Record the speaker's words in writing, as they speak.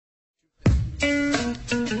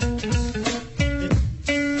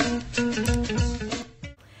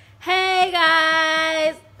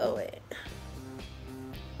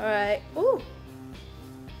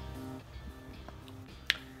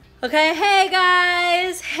Okay, hey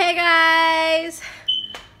guys.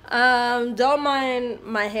 Don't mind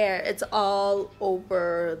my hair, it's all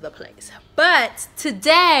over the place. But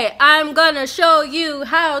today I'm gonna show you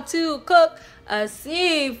how to cook a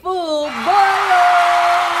seafood boil.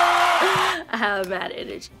 I have mad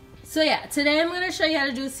energy. So yeah, today I'm gonna show you how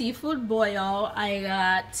to do seafood boil. I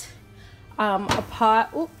got a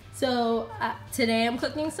pot. Today I'm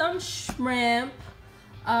cooking some shrimp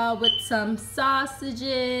with some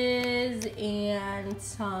sausages and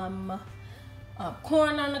some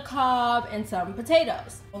corn on the cob and some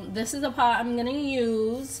potatoes. This is a pot I'm gonna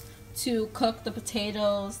use to cook the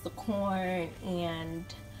potatoes, the corn, and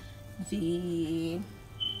the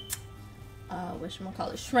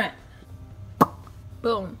shrimp.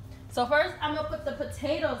 Boom. So first I'm gonna put the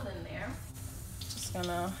potatoes in there. Just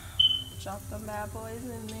gonna drop them bad boys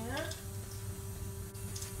in there.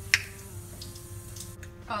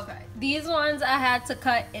 Okay, these ones I had to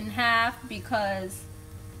cut in half because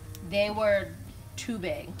they were too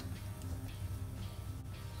big.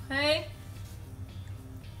 Okay,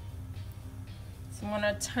 so I'm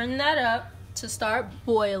gonna turn that up to start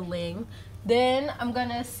boiling. Then I'm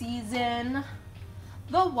gonna season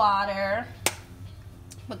the water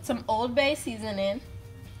with some Old Bay seasoning.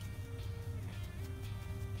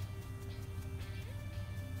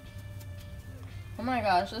 Oh my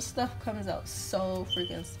gosh, this stuff comes out so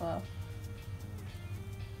freaking slow.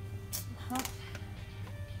 I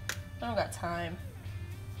don't got time.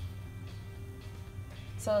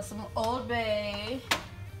 So some Old Bay,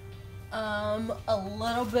 a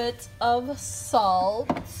little bit of salt,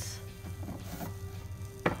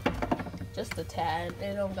 just a tad.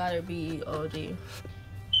 It don't gotta be OD.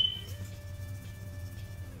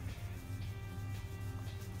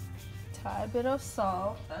 Tad bit of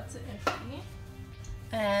salt, that's iffy.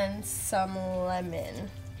 And some lemon.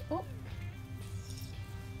 Ooh.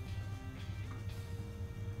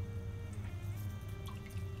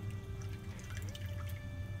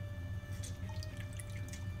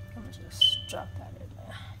 I'm gonna just drop that in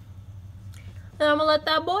there. And I'm gonna let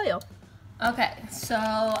that boil. Okay, so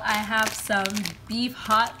I have some beef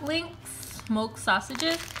hot links, smoked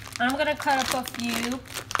sausages. I'm gonna cut up a few,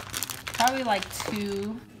 probably like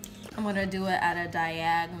 2. I'm gonna do it at a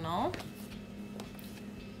diagonal.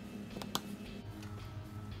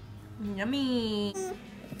 Yummy. Well,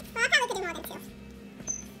 I probably could do more than 2.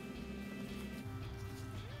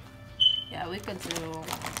 Yeah, we could do.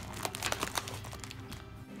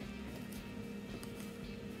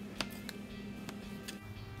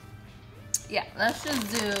 Yeah, let's just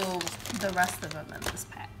do the rest of them in this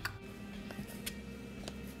pack.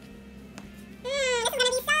 This is gonna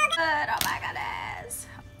be so good. Oh my goodness.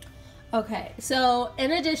 Okay, so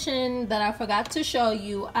in addition that I forgot to show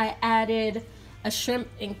you, I added a shrimp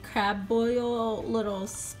and crab boil little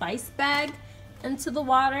spice bag into the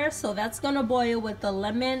water. So that's gonna boil with the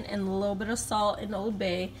lemon and a little bit of salt and Old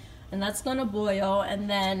Bay, and that's gonna boil. And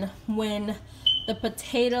then when the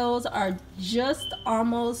potatoes are just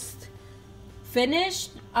almost finished,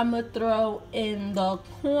 I'm gonna throw in the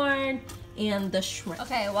corn and the shrimp.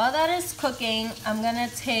 Okay, while that is cooking, I'm gonna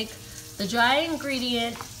take the dry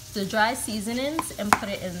ingredients, the dry seasonings, and put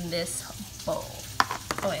it in this bowl.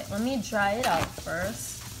 Oh wait, let me dry it out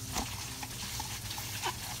first.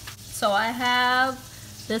 So I have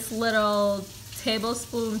this little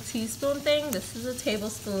tablespoon, teaspoon thing. This is a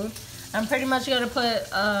tablespoon. I'm pretty much gonna put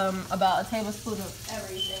about a tablespoon of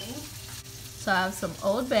everything. So I have some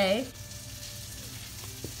Old Bay.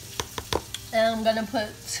 And I'm gonna put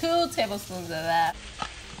 2 tablespoons of that.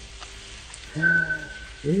 Oh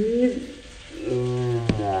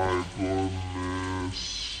my goodness.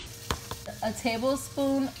 A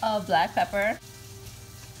tablespoon of black pepper,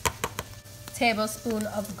 tablespoon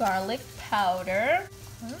of garlic powder,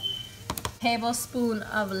 tablespoon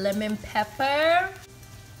of lemon pepper,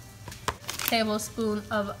 tablespoon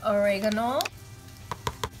of oregano,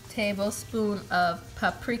 tablespoon of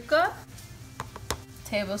paprika,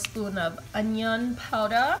 tablespoon of onion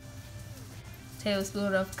powder,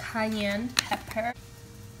 tablespoon of cayenne pepper,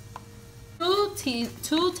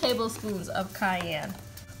 2 tablespoons of cayenne,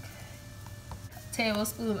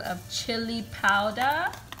 tablespoon of chili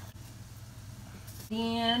powder.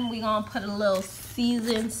 Then we're gonna put a little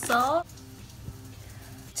seasoned salt,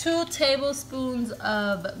 2 tablespoons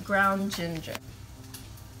of ground ginger.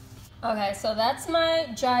 Okay, so that's my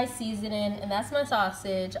dry seasoning and that's my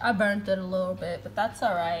sausage. I burnt it a little bit, but that's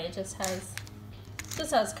alright. It just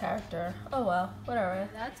has character. Oh well, whatever.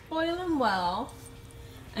 That's boiling well.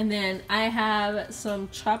 And then I have some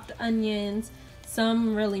chopped onions,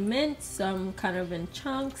 some really minced, some kind of in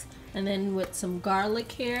chunks, and then with some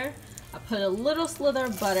garlic here. I put a little slither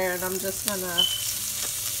of butter, and I'm just gonna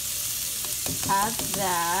add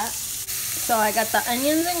that. So I got the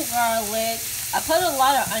onions and garlic. I put a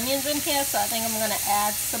lot of onions in here, so I think I'm gonna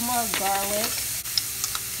add some more garlic.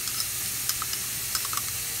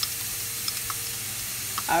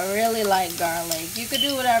 I really like garlic. You could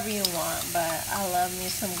do whatever you want, but I love me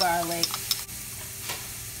some garlic.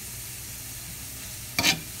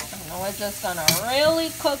 And we're just gonna really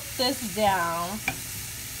cook this down.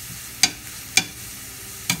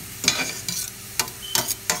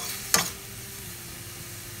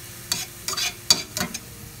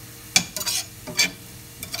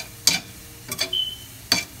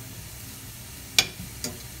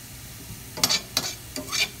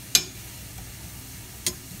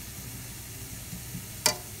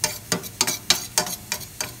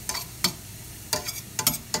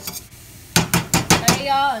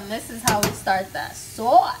 Y'all, and this is how we start that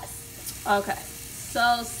sauce. Okay,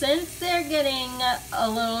 so since they're getting a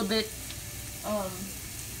little bit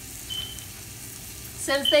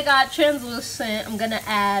since they got translucent, I'm gonna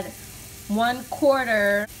add a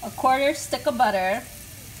quarter stick of butter.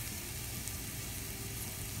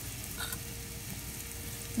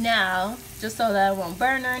 Now, just so that it won't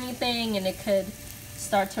burn or anything, and it could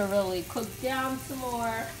start to really cook down some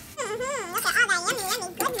more. Look at all that yummy,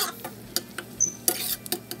 yummy goodness.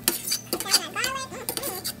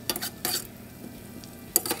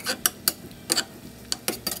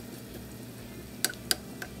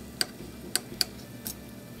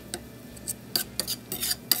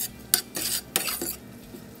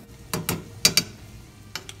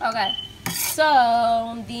 Okay,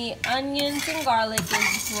 so the onions and garlic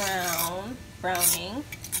is browning.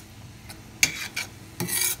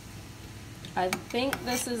 I think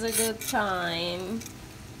this is a good time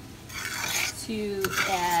to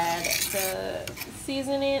add the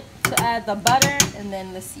seasoning, to add the butter and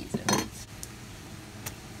then the seasonings.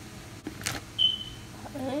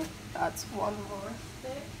 Okay, that's one more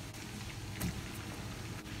stick.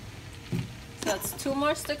 So that's 2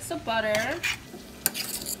 more sticks of butter.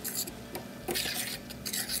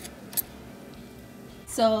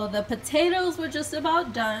 So the potatoes were just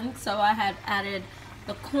about done, so I had added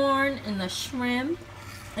the corn and the shrimp,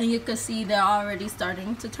 and you can see they're already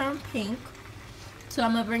starting to turn pink. So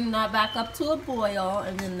I'm gonna bring that back up to a boil,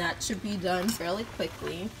 and then that should be done fairly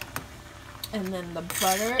quickly. And then the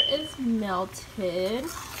butter is melted,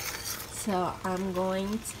 so I'm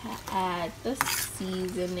going to add the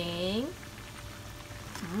seasoning.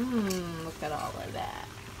 Look at all of that.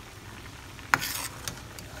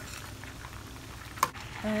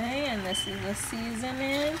 Okay, and this is the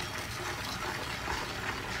seasoning.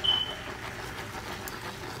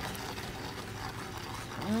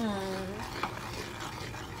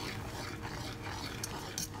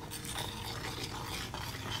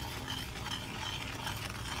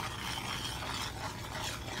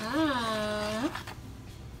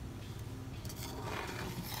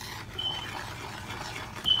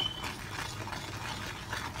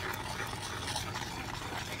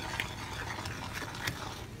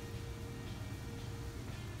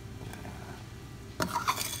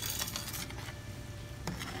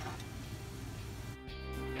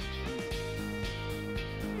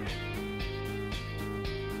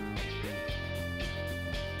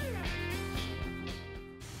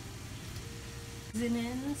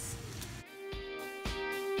 Seasonings.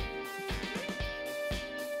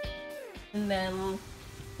 And then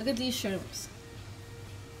look at these shrimps.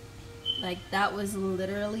 Like, that was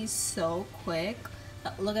literally so quick.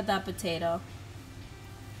 Look at that potato.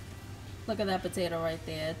 Look at that potato right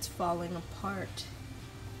there. It's falling apart.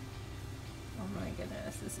 Oh my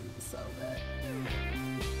goodness, this is so good.